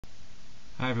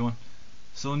Hi everyone.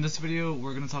 So in this video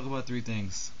we're going to talk about three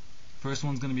things. First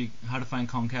one's going to be how to find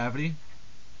concavity,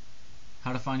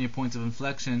 how to find your points of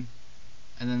inflection,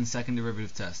 and then the second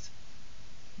derivative test.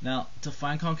 Now to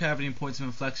find concavity and points of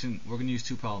inflection we're going to use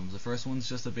two problems. The first one's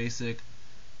just a basic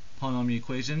polynomial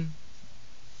equation,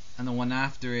 and the one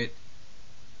after it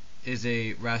is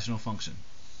a rational function.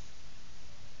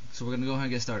 So we're going to go ahead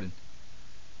and get started.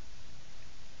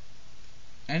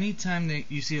 Anytime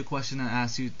that you see a question that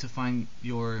asks you to find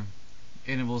your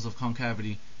intervals of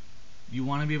concavity, you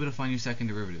want to be able to find your second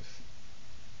derivative.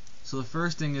 So the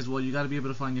first thing is, well, you got to be able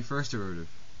to find your first derivative,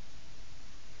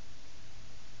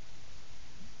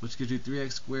 which gives you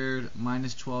 3x squared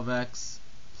minus 12x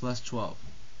plus 12.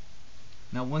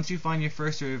 Now once you find your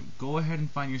first derivative, go ahead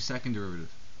and find your second derivative.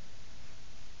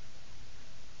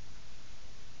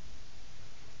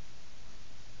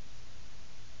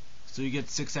 So you get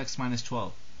 6x minus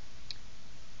 12.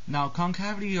 Now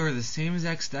concavity are the same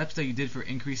exact steps that you did for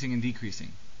increasing and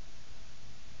decreasing.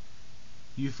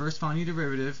 You first found your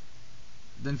derivative,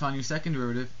 then found your second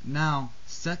derivative. Now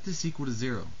set this equal to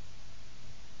 0.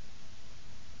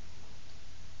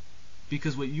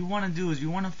 Because what you want to do is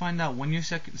you want to find out when your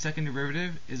second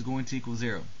derivative is going to equal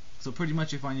 0. So pretty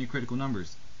much you're finding your critical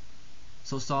numbers.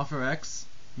 So solve for x,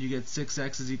 you get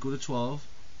 6x is equal to 12,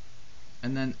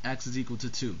 and then x is equal to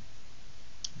 2.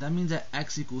 That means that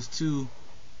x equals 2,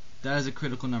 that is a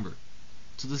critical number.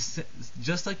 So this,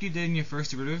 just like you did in your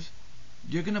first derivative,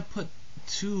 you're going to put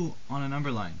 2 on a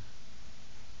number line.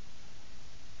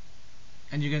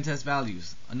 And you're going to test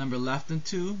values. A number less than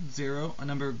 2, 0. A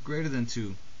number greater than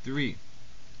 2, 3.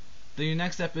 Then your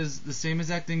next step is the same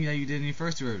exact thing that you did in your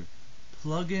first derivative.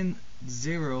 Plug in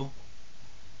 0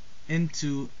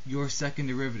 into your second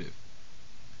derivative.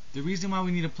 The reason why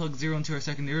we need to plug 0 into our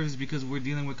second derivative is because we're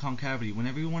dealing with concavity.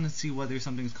 Whenever you want to see whether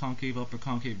something's concave up or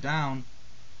concave down,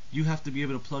 you have to be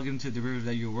able to plug into the derivative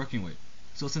that you're working with.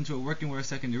 So since we're working with our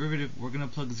second derivative, we're going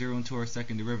to plug 0 into our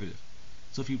second derivative.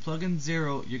 So if you plug in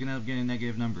 0, you're going to end up getting a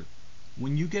negative number.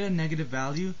 When you get a negative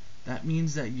value, that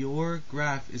means that your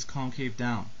graph is concave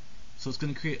down. So it's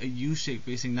going to create a U shape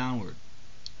facing downward.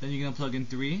 Then you're going to plug in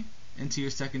 3 into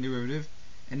your second derivative,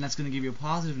 and that's going to give you a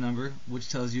positive number, which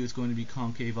tells you it's going to be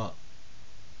concave up.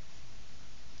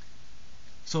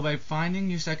 So by finding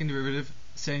your second derivative,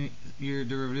 setting your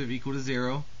derivative equal to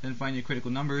 0, then find your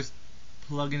critical numbers,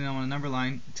 plugging them on a number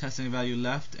line, testing the value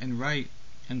left and right,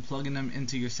 and plugging them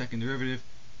into your second derivative,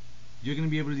 you're going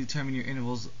to be able to determine your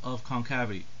intervals of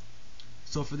concavity.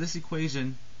 So for this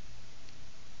equation,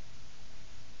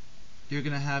 you're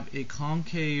going to have a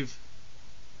concave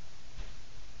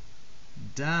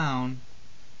down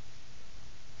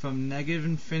from negative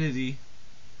infinity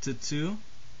to 2,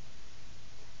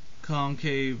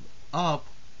 concave up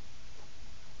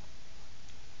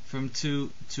from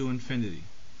 2 to infinity.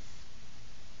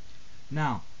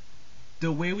 Now,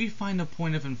 the way we find a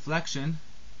point of inflection,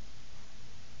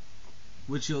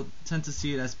 which you'll tend to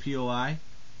see it as POI,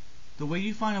 the way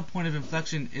you find a point of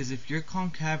inflection is if your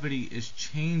concavity is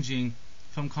changing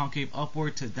from concave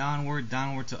upward to downward,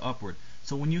 downward to upward.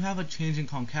 So when you have a change in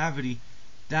concavity,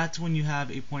 that's when you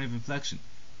have a point of inflection.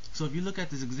 So if you look at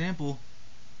this example,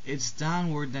 it's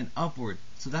downward then upward.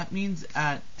 So that means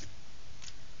at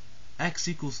x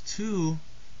equals 2,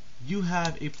 you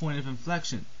have a point of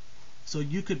inflection. So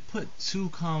you could put 2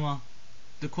 comma,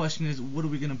 the question is, what are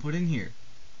we going to put in here?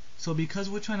 So because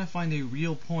we're trying to find a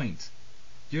real point,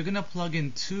 you're going to plug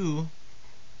in 2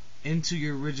 into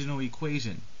your original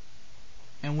equation.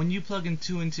 And when you plug in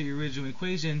 2 into your original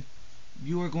equation,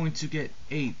 you are going to get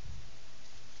 8.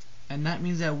 And that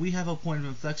means that we have a point of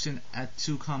inflection at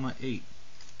 2 comma 8.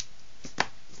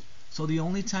 So the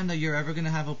only time that you're ever going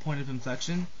to have a point of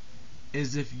inflection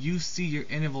is if you see your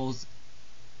intervals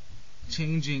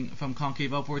changing from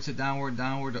concave upward to downward,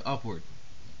 downward to upward.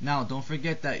 Now don't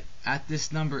forget that at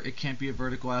this number it can't be a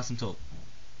vertical asymptote.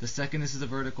 The second this is a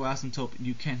vertical asymptote,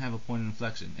 you can't have a point of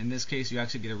inflection. In this case you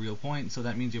actually get a real point, so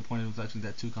that means your point of inflection is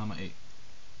at 2 comma 8.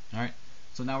 Alright,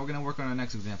 so now we're going to work on our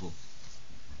next example.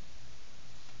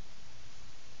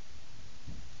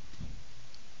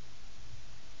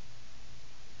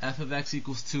 F of x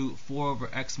equals to 4 over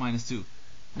x minus 2.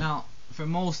 Now, for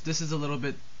most, this is a little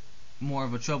bit more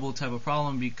of a trouble type of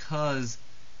problem because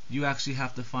you actually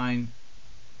have to find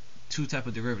two type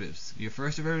of derivatives. Your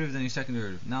first derivative, then your second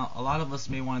derivative. Now, a lot of us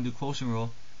may want to do quotient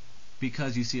rule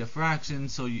because you see a fraction,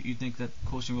 so you think that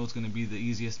quotient rule is going to be the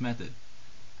easiest method.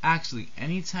 Actually,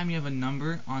 anytime you have a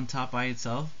number on top by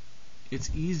itself, it's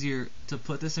easier to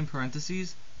put this in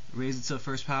parentheses, raise it to the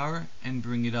first power, and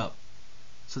bring it up.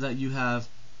 So that you have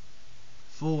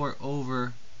 4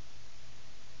 over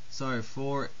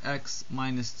 4x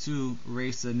minus 2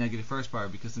 raised to the negative first power,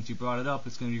 because since you brought it up,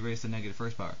 it's going to be raised to the negative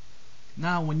first power.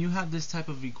 Now, when you have this type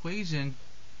of equation,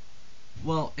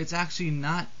 well, it's actually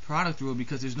not product rule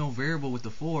because there's no variable with the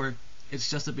 4. It's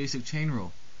just a basic chain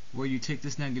rule, where you take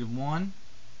this negative 1,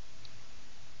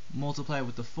 multiply it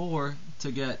with the 4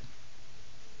 to get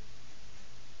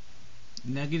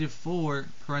negative 4,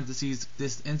 parentheses,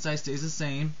 this inside stays the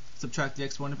same, subtract the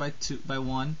exponent by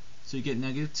 1, so you get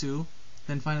negative 2,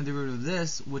 then find the derivative of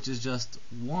this, which is just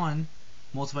 1,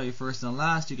 multiply your first and the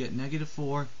last, you get negative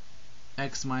 4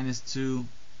 x minus 2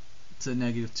 to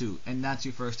negative 2, and that's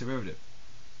your first derivative.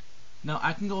 Now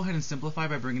I can go ahead and simplify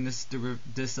by bringing this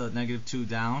negative 2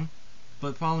 down,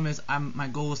 but the problem is my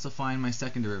goal is to find my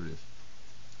second derivative.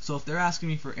 So if they're asking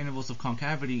me for intervals of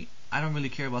concavity, I don't really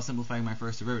care about simplifying my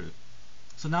first derivative.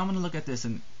 So now I'm going to look at this,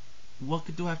 and what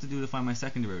do I have to do to find my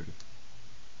second derivative?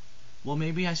 Well,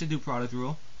 maybe I should do product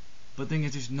rule, but the thing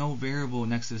is there's no variable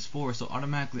next to this 4, so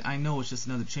automatically I know it's just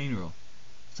another chain rule.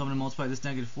 So I'm going to multiply this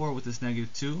negative 4 with this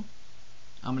negative 2.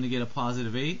 I'm going to get a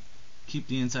positive 8, keep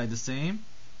the inside the same,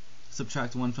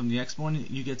 subtract 1 from the exponent,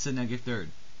 you get to negative third.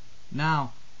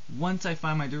 Now, once I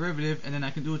find my derivative, and then I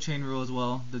can do a chain rule as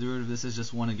well, the derivative of this is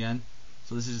just 1 again,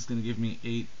 so this is just going to give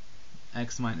me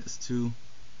 8x minus 2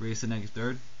 raised to negative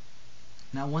third.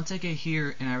 Now once I get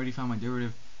here and I already found my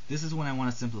derivative, this is when I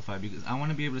want to simplify, because I want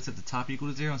to be able to set the top equal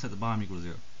to 0 and set the bottom equal to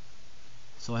 0.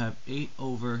 So I have 8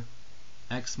 over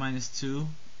x minus 2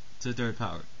 to the third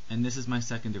power, and this is my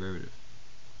second derivative.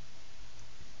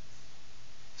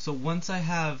 So once I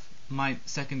have my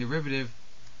second derivative,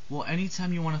 well,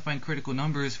 anytime you want to find critical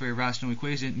numbers for a rational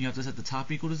equation, you have to set the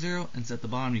top equal to 0 and set the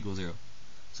bottom equal to 0.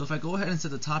 So if I go ahead and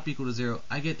set the top equal to 0,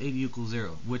 I get 8 equals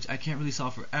 0, which I can't really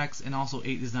solve for x, and also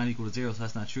 8 is not equal to 0, so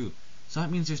that's not true. So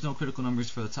that means there's no critical numbers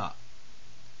for the top.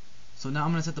 So now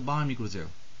I'm going to set the bottom equal to 0.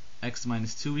 X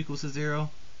minus 2 equals to 0,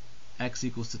 x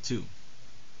equals to 2.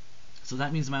 So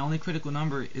that means my only critical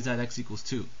number is at x equals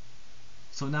 2.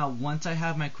 So now once I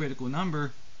have my critical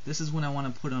number, this is when I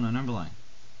want to put on a number line.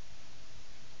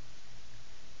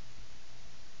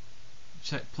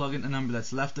 Plug in a number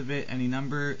that's left of it, any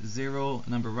number, 0,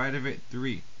 number right of it,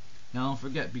 3. Now don't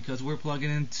forget, because we're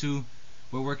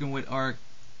working with our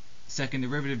second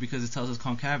derivative because it tells us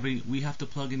concavity, we have to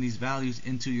plug in these values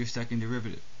into your second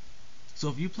derivative. So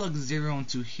if you plug 0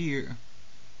 into here,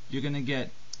 you're going to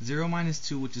get 0 minus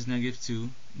 2, which is negative 2.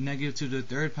 Negative 2 to the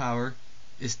third power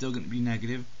is still going to be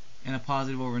negative, and a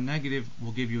positive over negative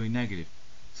will give you a negative.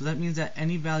 So that means that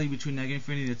any value between negative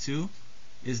infinity to 2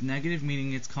 is negative,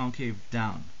 meaning it's concave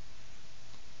down.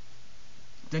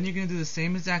 Then you're going to do the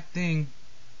same exact thing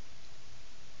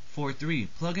for 3.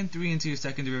 Plug in 3 into your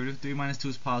second derivative. 3 minus 2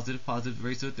 is positive. Positive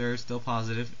raised to the third, still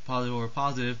positive. Positive over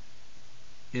positive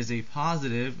is a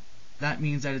positive. That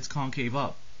means that it's concave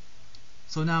up.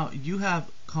 So now you have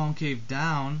concave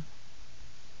down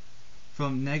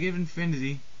from negative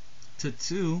infinity to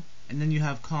 2, and then you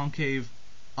have concave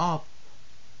up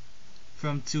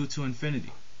from 2 to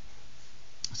infinity.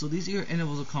 So these are your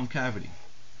intervals of concavity.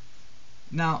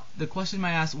 Now the question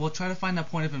might ask, well, try to find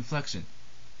that point of inflection.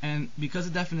 And because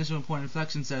the definition of a point of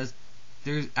inflection says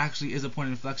there actually is a point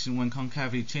of inflection when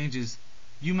concavity changes,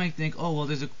 you might think, oh well,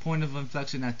 there's a point of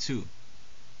inflection at 2.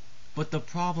 But the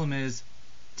problem is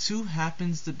 2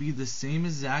 happens to be the same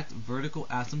exact vertical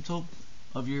asymptote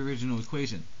of your original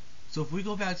equation. So if we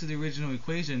go back to the original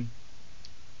equation,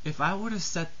 if I were to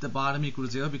set the bottom equal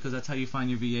to 0, because that's how you find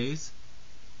your VAs,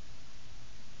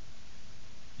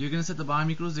 you're going to set the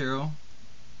bottom equal to 0,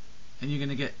 and you're going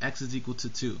to get x is equal to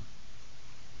 2.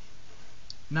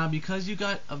 Now because you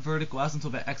got a vertical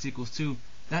asymptote at x equals 2,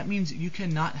 that means you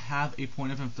cannot have a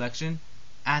point of inflection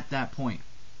at that point.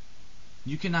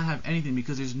 You cannot have anything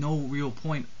because there's no real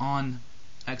point on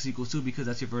x equals 2, because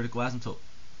that's your vertical asymptote.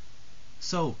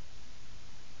 So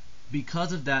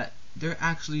because of that, there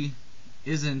actually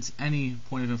isn't any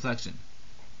point of inflection.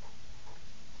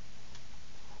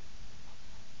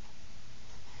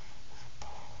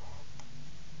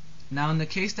 Now in the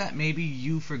case that maybe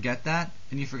you forget that,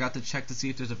 and you forgot to check to see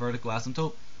if there's a vertical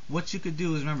asymptote, what you could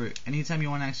do is, remember, anytime you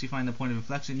want to actually find the point of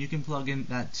inflection, you can plug in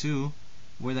that 2,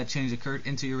 where that change occurred,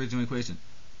 into your original equation.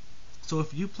 So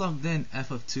if you plugged in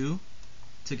f of 2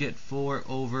 to get 4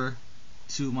 over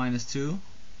 2 minus 2,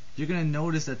 you're going to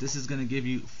notice that this is going to give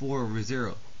you 4 over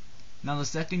 0. Now the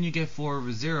second you get 4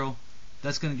 over 0,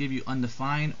 that's going to give you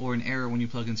undefined or an error when you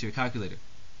plug into your calculator.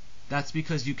 That's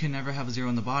because you can never have a 0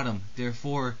 on the bottom,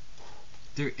 therefore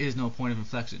there is no point of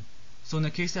inflection. So in the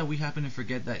case that we happen to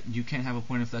forget that you can't have a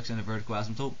point of inflection at a vertical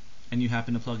asymptote, and you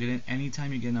happen to plug it in,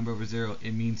 anytime you get a number over 0,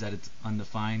 it means that it's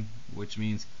undefined, which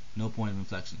means no point of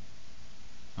inflection.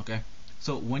 Okay?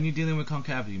 So when you're dealing with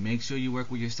concavity, make sure you work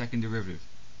with your second derivative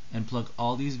and plug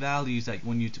all these values that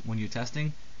when you're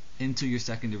testing into your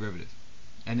second derivative.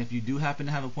 And if you do happen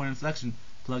to have a point of inflection,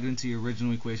 plug it into your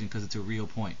original equation because it's a real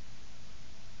point.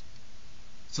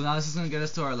 So now this is going to get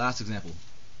us to our last example.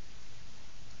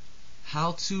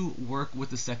 How to work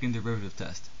with the second derivative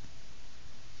test.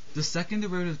 The second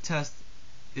derivative test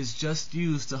is just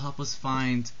used to help us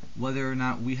find whether or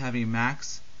not we have a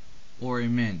max or a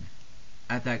min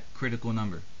at that critical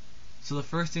number. So the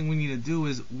first thing we need to do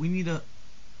is we need to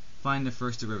find the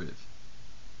first derivative.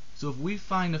 So if we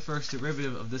find the first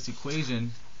derivative of this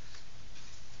equation,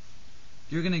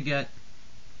 you're going to get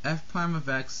f prime of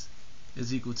x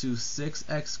is equal to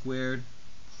 6x squared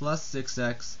plus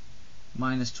 6x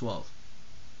minus 12.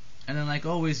 And then, like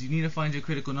always, you need to find your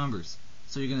critical numbers.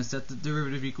 So you're going to set the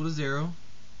derivative equal to 0,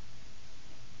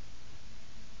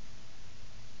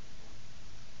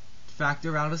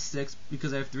 factor out a 6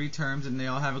 because I have 3 terms and they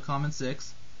all have a common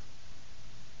 6,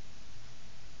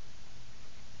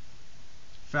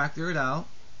 factor it out,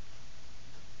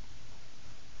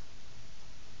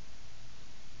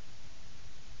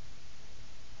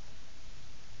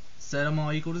 set them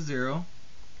all equal to 0.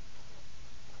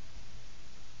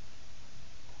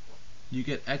 You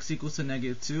get x equals to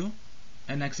 -2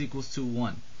 and x equals to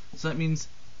 1. So that means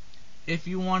if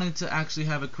you wanted to actually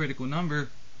have a critical number,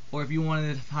 or if you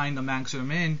wanted to find a max or a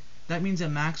min, that means a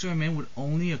max or a min would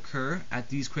only occur at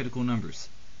these critical numbers.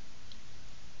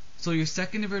 So your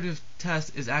second derivative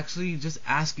test is actually just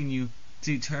asking you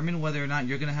to determine whether or not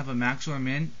you're going to have a max or a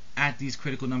min at these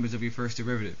critical numbers of your first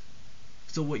derivative.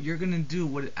 So what you're going to do,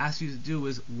 what it asks you to do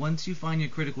is, once you find your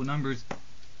critical numbers,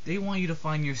 they want you to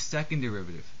find your second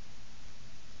derivative.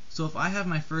 So if I have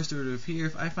my first derivative here,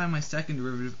 if I find my second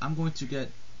derivative, I'm going to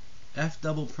get f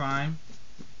double prime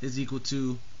is equal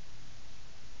to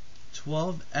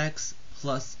 12x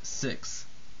plus 6.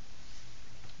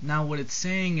 Now what it's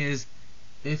saying is,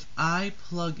 if I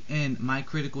plug in my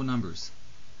critical numbers,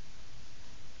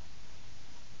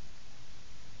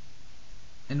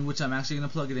 in which I'm actually going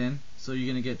to plug it in, so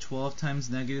you're going to get 12 times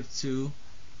 -2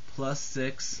 plus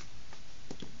 6,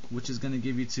 which is going to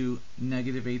give you to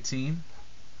 -18.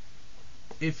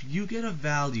 If you get a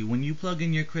value when you plug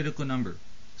in your critical number,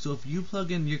 so if you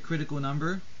plug in your critical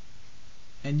number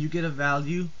and you get a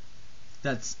value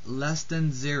that's less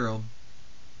than 0,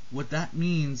 what that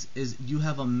means is you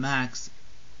have a max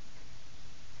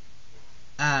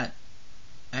at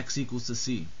x equals to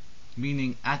c,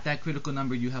 meaning at that critical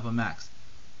number you have a max.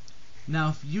 Now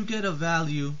if you get a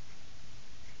value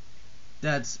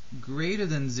that's greater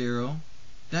than 0,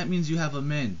 that means you have a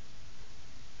min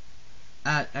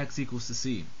at x equals to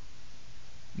c.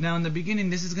 Now in the beginning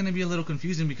this is going to be a little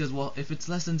confusing because, well, if it's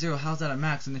less than 0, how's that a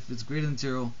max? And if it's greater than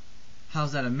 0,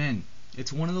 how's that a min?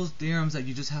 It's one of those theorems that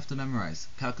you just have to memorize.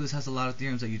 Calculus has a lot of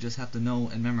theorems that you just have to know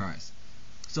and memorize.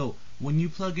 So when you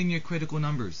plug in your critical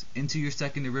numbers into your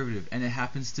second derivative and it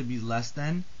happens to be less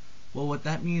than, well, what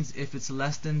that means, if it's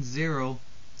less than 0,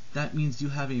 that means you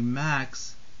have a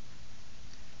max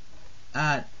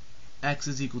at x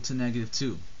is equal to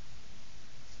 -2.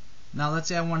 Now let's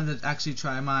say I wanted to actually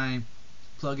try my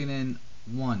plugging in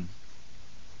 1,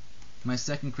 my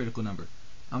second critical number.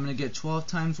 I'm going to get 12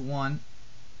 times 1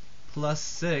 plus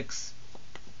 6,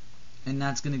 and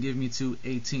that's going to give me to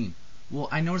 18. Well,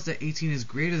 I noticed that 18 is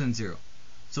greater than 0.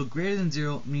 So greater than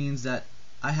 0 means that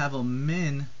I have a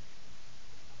min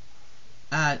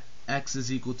at x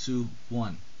is equal to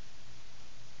 1.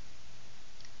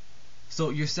 So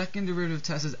your second derivative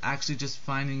test is actually just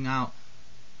finding out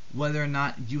whether or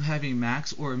not you have a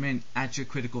max or a min at your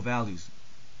critical values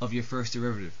of your first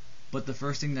derivative. But the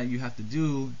first thing that you have to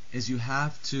do is you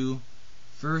have to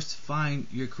first find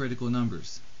your critical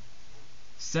numbers.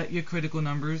 Set your critical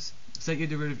numbers, set your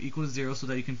derivative equal to 0 so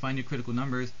that you can find your critical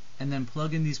numbers, and then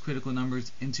plug in these critical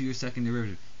numbers into your second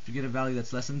derivative. If you get a value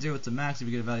that's less than 0, it's a max. If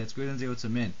you get a value that's greater than 0, it's a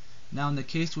min. Now in the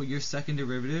case with your second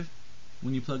derivative,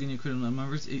 when you plug in your critical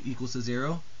numbers, it equals to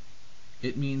 0,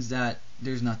 it means that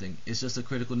there's nothing. It's just a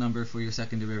critical number for your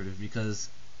second derivative, because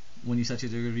when you set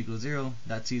your derivative equal to 0,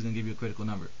 that c is going to give you a critical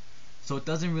number. So it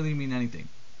doesn't really mean anything.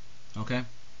 Okay?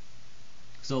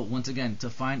 So once again, to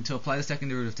apply the second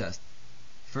derivative test,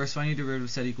 first find your derivative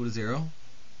set equal to 0,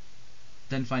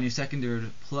 then find your second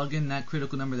derivative, plug in that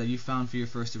critical number that you found for your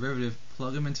first derivative,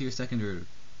 plug them into your second derivative.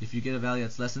 If you get a value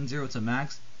that's less than 0, it's a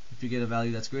max. If you get a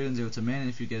value that's greater than 0, it's a min. And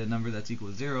if you get a number that's equal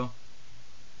to 0,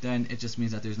 then it just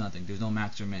means that there's nothing. There's no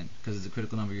max or min, because it's a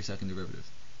critical number of your second derivative.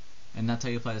 And that's how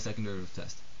you apply the second derivative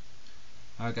test.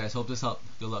 Alright guys, hope this helped.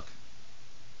 Good luck.